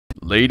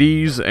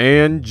Ladies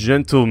and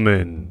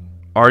gentlemen,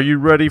 are you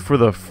ready for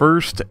the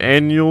first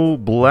annual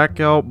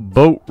Blackout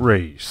boat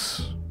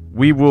race?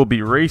 We will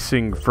be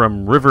racing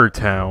from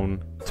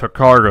Rivertown to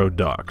Cargo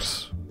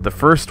Docks. The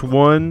first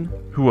one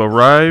who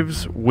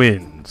arrives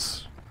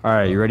wins.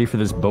 Alright, you ready for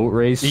this boat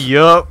race?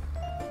 Yup.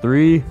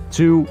 3,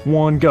 2,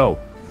 1, go.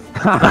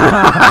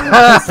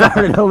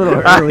 Started a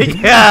little early.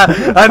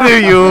 Yeah, I knew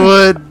you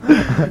would.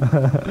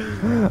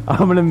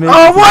 I'm gonna make.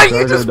 Oh, what?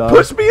 You just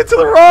pushed me into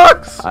the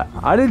rocks.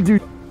 I didn't do.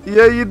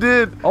 Yeah, you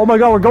did. Oh my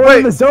god, we're going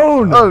in the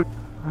zone. Oh.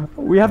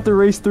 We have to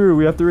race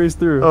through.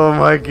 Oh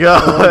my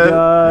god. Oh my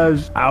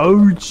gosh.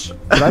 Ouch.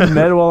 Can I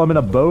med while I'm in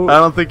a boat? I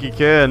don't think you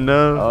can,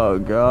 no. Oh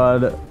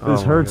god.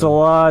 This hurts a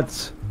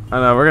lot. I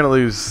know, we're gonna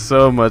lose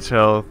so much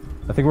health.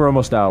 I think we're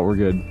almost out. We're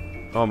good.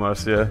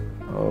 Almost, yeah.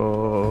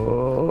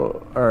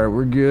 Oh. Alright,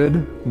 we're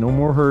good. No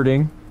more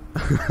hurting.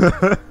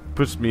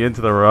 Pushed me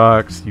into the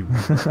rocks, you.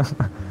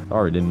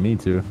 Sorry, didn't mean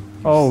to.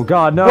 Oh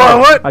god, no! Whoa,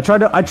 what? I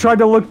tried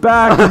to look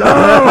back.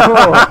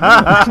 No!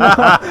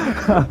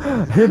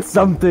 Hit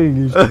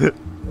something.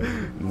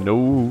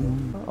 No.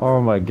 Oh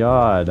my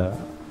god! I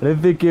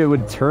didn't think it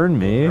would turn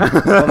me. I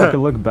thought I could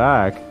look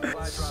back.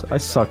 I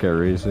suck at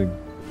racing.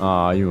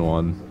 Aw, you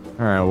won.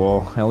 All right,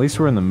 well, at least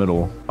we're in the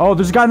middle. Oh,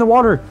 there's a guy in the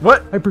water.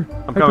 What? Hyper.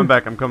 I'm coming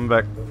back. I'm coming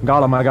back.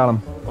 Got him. I got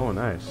him. Oh,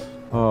 nice.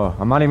 Oh,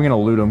 I'm not even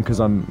gonna loot him because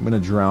I'm gonna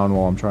drown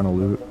while I'm trying to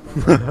loot.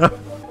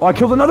 Oh, I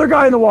killed another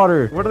guy in the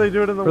water! What are they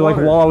doing in the water?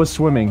 water? Like, while I was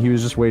swimming, he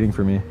was just waiting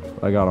for me.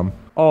 I got him.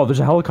 Oh, there's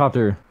a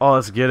helicopter. Oh,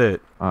 let's get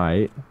it.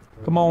 Alright.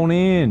 Come on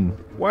in.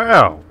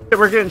 Wow.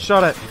 We're getting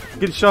shot at.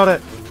 Getting shot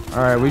at.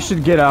 Alright, we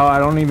should get out. I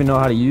don't even know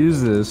how to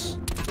use this.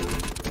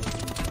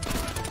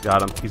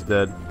 Got him. He's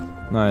dead.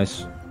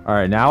 Nice.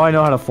 Alright, now I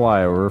know how to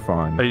fly. We're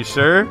fine. Are you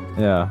sure?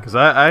 Yeah. Because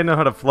I know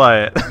how to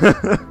fly it.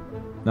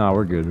 No,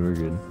 we're good. We're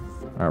good.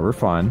 Alright, we're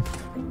fine.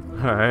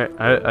 Alright.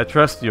 I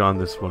trust you on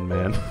this one,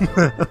 man.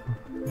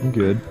 I'm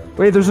good.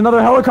 Wait, there's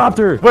another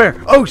helicopter! Where?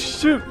 Oh,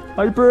 shoot!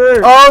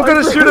 Hyper! Oh, I'm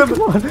gonna shoot him!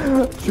 Come on!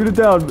 Shoot it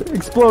down!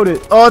 Explode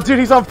it! Oh, dude,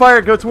 he's on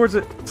fire! Go towards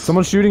it!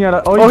 Someone's shooting at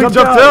it. Oh, he jumped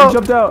out! He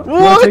jumped out! What?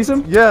 You wanna chase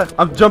him? Yeah,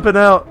 I'm jumping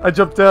out. I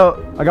jumped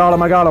out. I got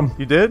him, I got him.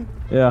 You did?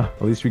 Yeah,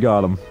 at least we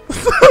got him.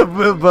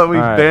 But we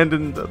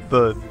abandoned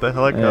the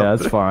helicopter. Yeah,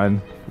 that's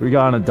fine. We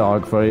got in a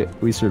dogfight.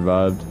 We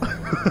survived.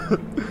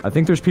 I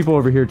think there's people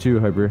over here too,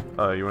 Hyper.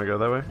 You wanna go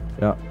that way?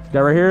 Yeah.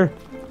 Guy right here.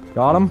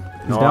 Got him.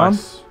 He's down.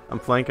 I'm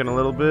flanking a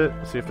little bit.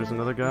 See if there's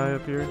another guy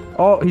up here.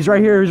 Oh, he's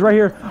right here. He's right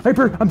here.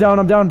 Hyper, I'm down.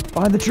 I'm down.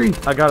 Behind the tree.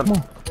 I got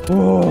him. Come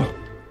on. Oh.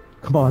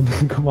 Come on.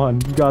 Come on.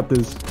 You got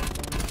this.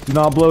 Do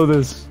not blow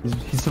this.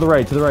 He's to the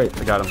right. To the right.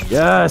 I got him.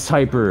 Yes,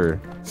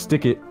 Hyper.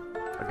 Stick it.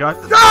 I got.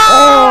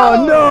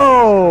 Oh,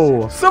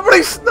 no!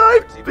 Somebody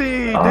sniped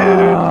me,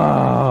 dude.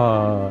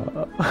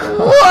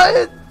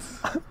 What?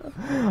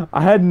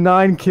 I had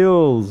 9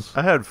 kills.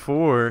 I had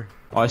 4.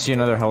 Oh, I see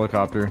another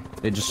helicopter.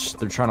 They're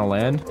trying to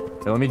land.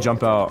 Hey, let me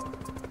jump out.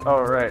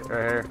 Oh, right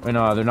here. Wait,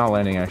 no, they're not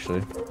landing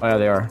actually. Oh yeah,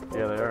 they are.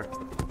 Yeah, they are.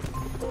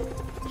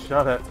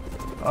 Shot it.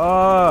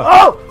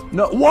 Oh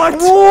no! What?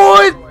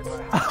 What?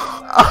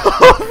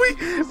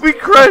 Oh, we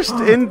crashed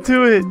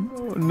into it.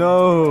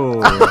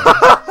 No.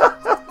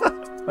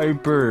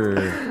 Hyper.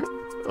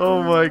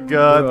 Oh my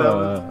god,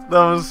 that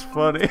was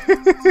funny.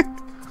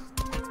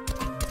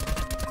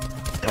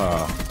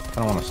 I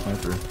don't want a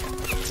sniper.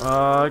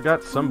 I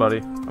got somebody.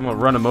 I'm gonna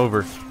run him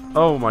over.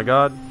 Oh my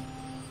god.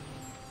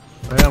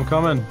 Hey, I'm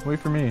coming. Wait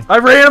for me. I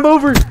ran him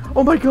over.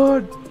 Oh my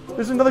god.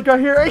 There's another guy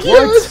here.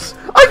 Yes!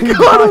 I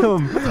got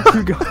him.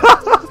 You got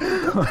him.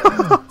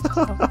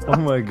 Oh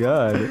my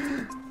god.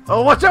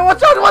 Oh, watch out!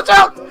 Watch out! Watch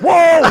out!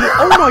 Whoa!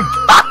 Oh my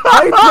god!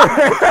 Hyper!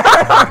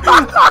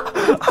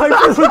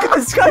 Hyper! Look at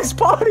this guy's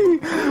body.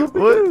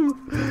 What?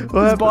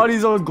 His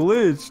body's all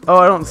glitched. Oh,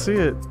 I don't see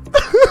it.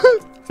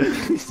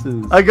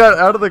 Jesus. I got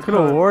out of the Could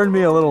have warned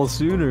me a little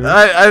sooner.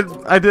 I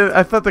did.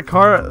 I thought the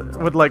car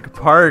would like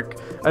park.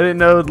 I didn't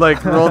know it would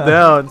like roll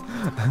down.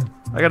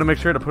 I gotta make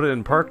sure to put it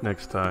in park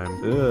next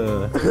time.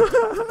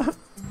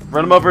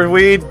 Run him over,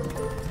 weed.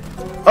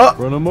 Oh,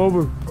 run him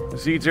over.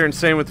 Zeeds are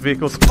insane with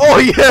vehicles. Oh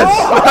yes!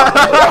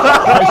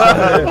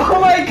 Oh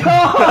my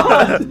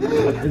god!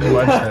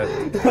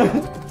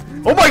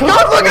 Oh my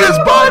god! Look at his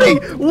body!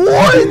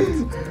 What?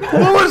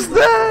 What was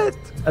that?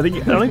 I don't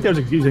think there was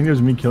a excuse. I think it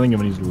was me killing him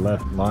and he's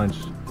left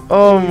launched.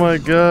 Oh my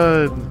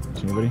god!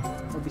 See anybody?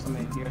 There'll be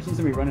somebody here. I see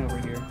somebody running over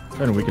here.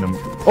 Trying to weaken him.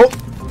 Oh,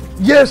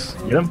 yes!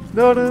 Get him?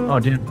 No, no, no. Oh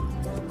damn!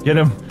 Get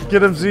him!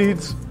 Get him,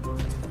 Zeeds!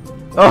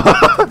 Oh,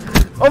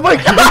 oh my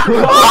god!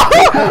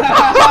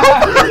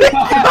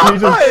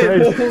 Jesus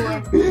Christ!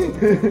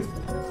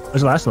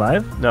 Was the last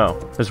alive? No,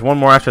 there's one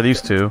more after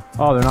these two.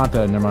 Oh, they're not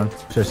dead. Never mind.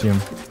 Should I see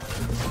him?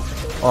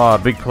 Oh,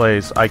 big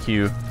plays,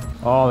 IQ.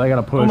 Oh, they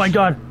gotta push. Oh my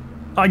god!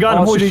 I got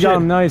him! Oh, Holy shit, you shit! got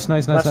him. Nice,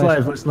 nice, nice, Last nice.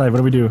 live, last live. What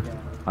do we do?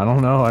 I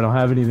don't know. I don't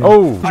have anything.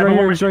 Oh! He's right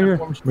here. He's right here.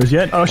 Where's he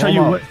at? Oh, I'll show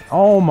you. What?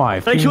 Oh my.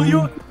 Did I kill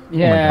you?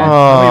 Yeah.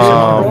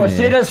 Oh.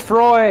 Shit is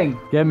froing.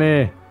 Get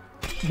me.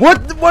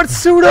 What? What,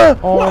 Suda?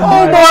 Oh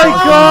my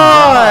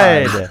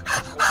god!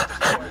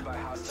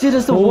 Dude,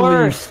 it's the Holy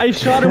worst. I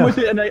shot him with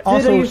it, and I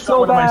also you're shot so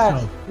one of bad.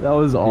 myself. That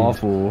was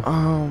awful.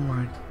 Oh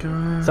my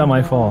god. It's not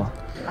my fault.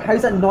 How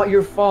is that not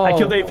your fault? I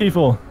killed 8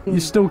 people. You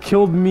still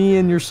killed me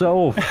and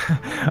yourself.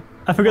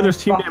 I forgot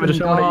there's team damage. I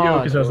shot one at you God.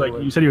 because I was like,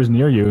 you said he was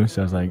near you,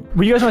 so I was like,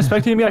 were you guys not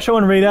spectating me? I shot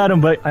one right at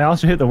him, but I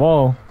also hit the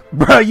wall.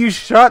 Bro, you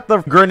shot the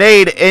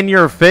grenade in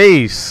your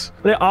face.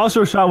 But I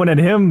also shot one at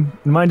him,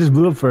 and mine just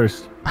blew up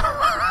first.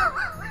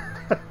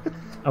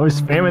 I was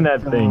spamming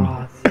that thing.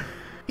 God.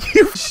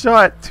 You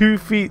shot 2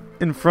 feet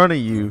in front of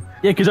you.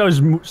 Yeah, because I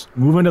was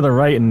moving to the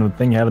right, and the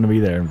thing happened to be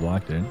there and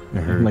blocked it.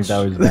 It hurts. Like that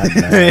was that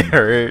It bad.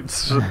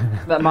 hurts.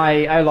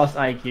 I lost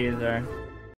IQ there.